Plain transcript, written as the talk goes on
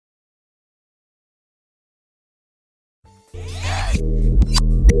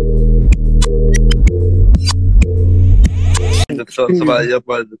To talk somebody up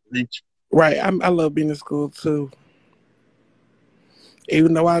on the bleacher. Right, I love being in school too.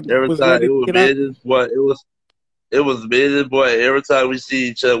 Even though I Every was time ready it to was get me out. and this boy, it was me and this boy. Every time we see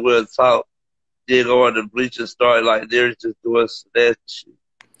each other, we'll talk. Then go on the bleacher, start like they're just doing some nasty shit.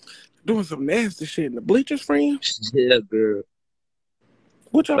 Doing some nasty shit in the bleachers, friend. Yeah, girl.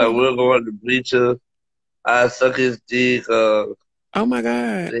 What y'all Like was we'll doing? go on the bleacher. I suck his dick. Oh my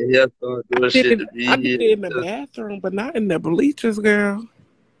god. Then he'll start doing shit to I did me. it in the bathroom, but not in the bleachers, girl.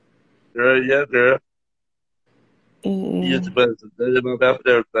 Girl, yeah, girl. You used to Mm. put some dirty in my mouth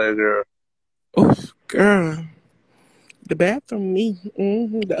and everything, girl. Oh, girl. The bathroom, me.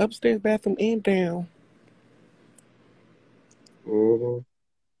 The upstairs bathroom and down. Mm-hmm.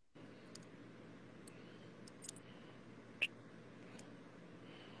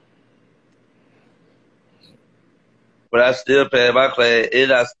 But I still paid my class,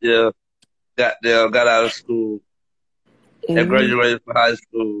 and I still got out of school and Mm. graduated from high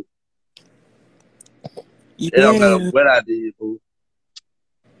school. It don't matter Yeah. what I did, boo.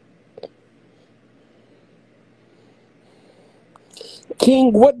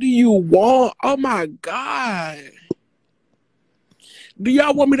 King, what do you want? Oh my god. Do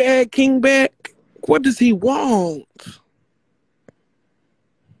y'all want me to add King back? What does he want?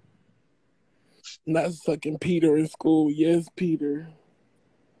 Not sucking Peter in school. Yes, Peter.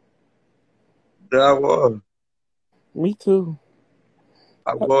 Girl, I was. Me too.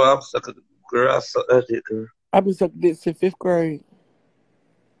 I'm sucking the girl. I suck that dick, girl. I've been sucking dick since fifth grade.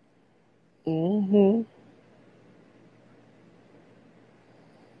 hmm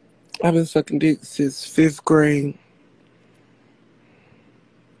I've been sucking dick since fifth grade.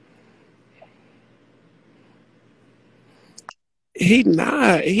 He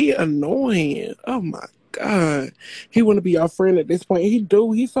not. He annoying. Oh my god. He want to be our friend at this point. He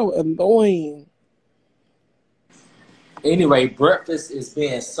do. He's so annoying. Anyway, breakfast is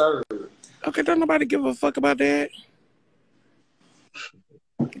being served. Okay, don't nobody give a fuck about that.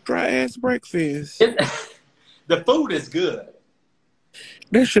 Dry ass breakfast. The food is good.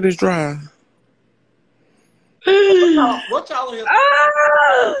 That shit is dry. What y'all in here?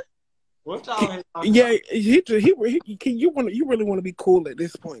 Ah! What y'all in here talking Yeah, about? he can you really want to be cool at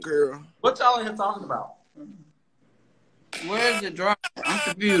this point, girl. What y'all in here talking about? Where's the dry? I'm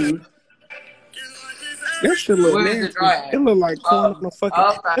confused. That shit look Where's the nasty. dry? It look like corn on a fucking.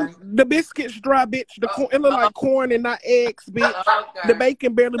 Okay. The biscuits dry, bitch. The corn. It look like corn and not eggs, bitch. The Okay.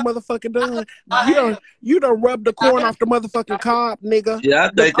 bacon barely motherfucking done. I You done rubbed the corn off the motherfucking am. cob, nigga. Yeah, I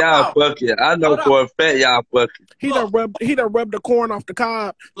The think y'all Hold on. fucking. I know Hold on. for a fact y'all fucking. he done rubbed the corn off the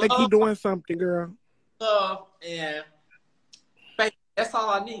cob. Like he Love, doing something, girl. love, and faith. That's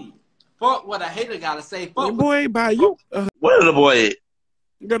all I need. Fuck what a hater gotta say. Fuck what. Boy, by you, Where the boy at?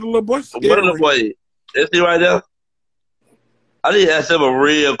 you got a little boy Where the scary. boy at? Is he right there? I need to ask him a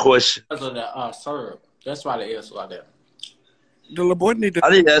real question. Because of the serve. That's why the answer like that. The little boy need to. I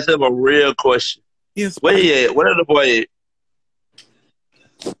need to ask him a real question. Yes, Where he at? Where the boy at?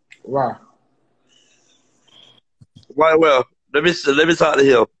 Why? Right, well, let me talk to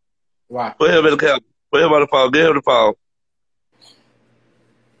him. Why? Put him in the camera. Put him on the phone. Get him the phone.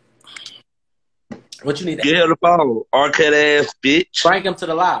 What you need to Get him the phone. Arcade ass bitch. bring him to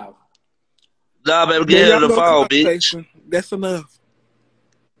the live. Nah, baby, Yeah, get y'all him the know phone, cloud bitch. chasing. That's enough.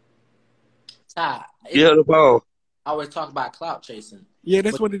 Ty, Get him the phone. I always talk about clout chasing. Yeah,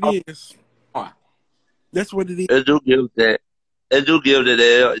 that's But what it is. why? That's what it is. They do give that. They do give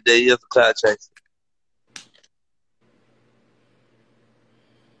that they is a cloud chaser.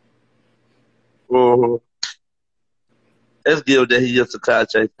 Mm-hmm. Let's give that he is a cloud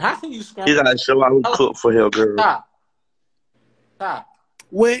chaser. How can you He scramble? gotta show out who cook for him, girl. Ty,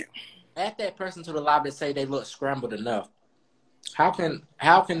 What? add that person to the live that say they look scrambled enough. How can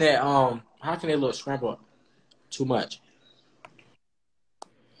they look scrambled too much?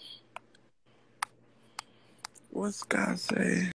 What's God say?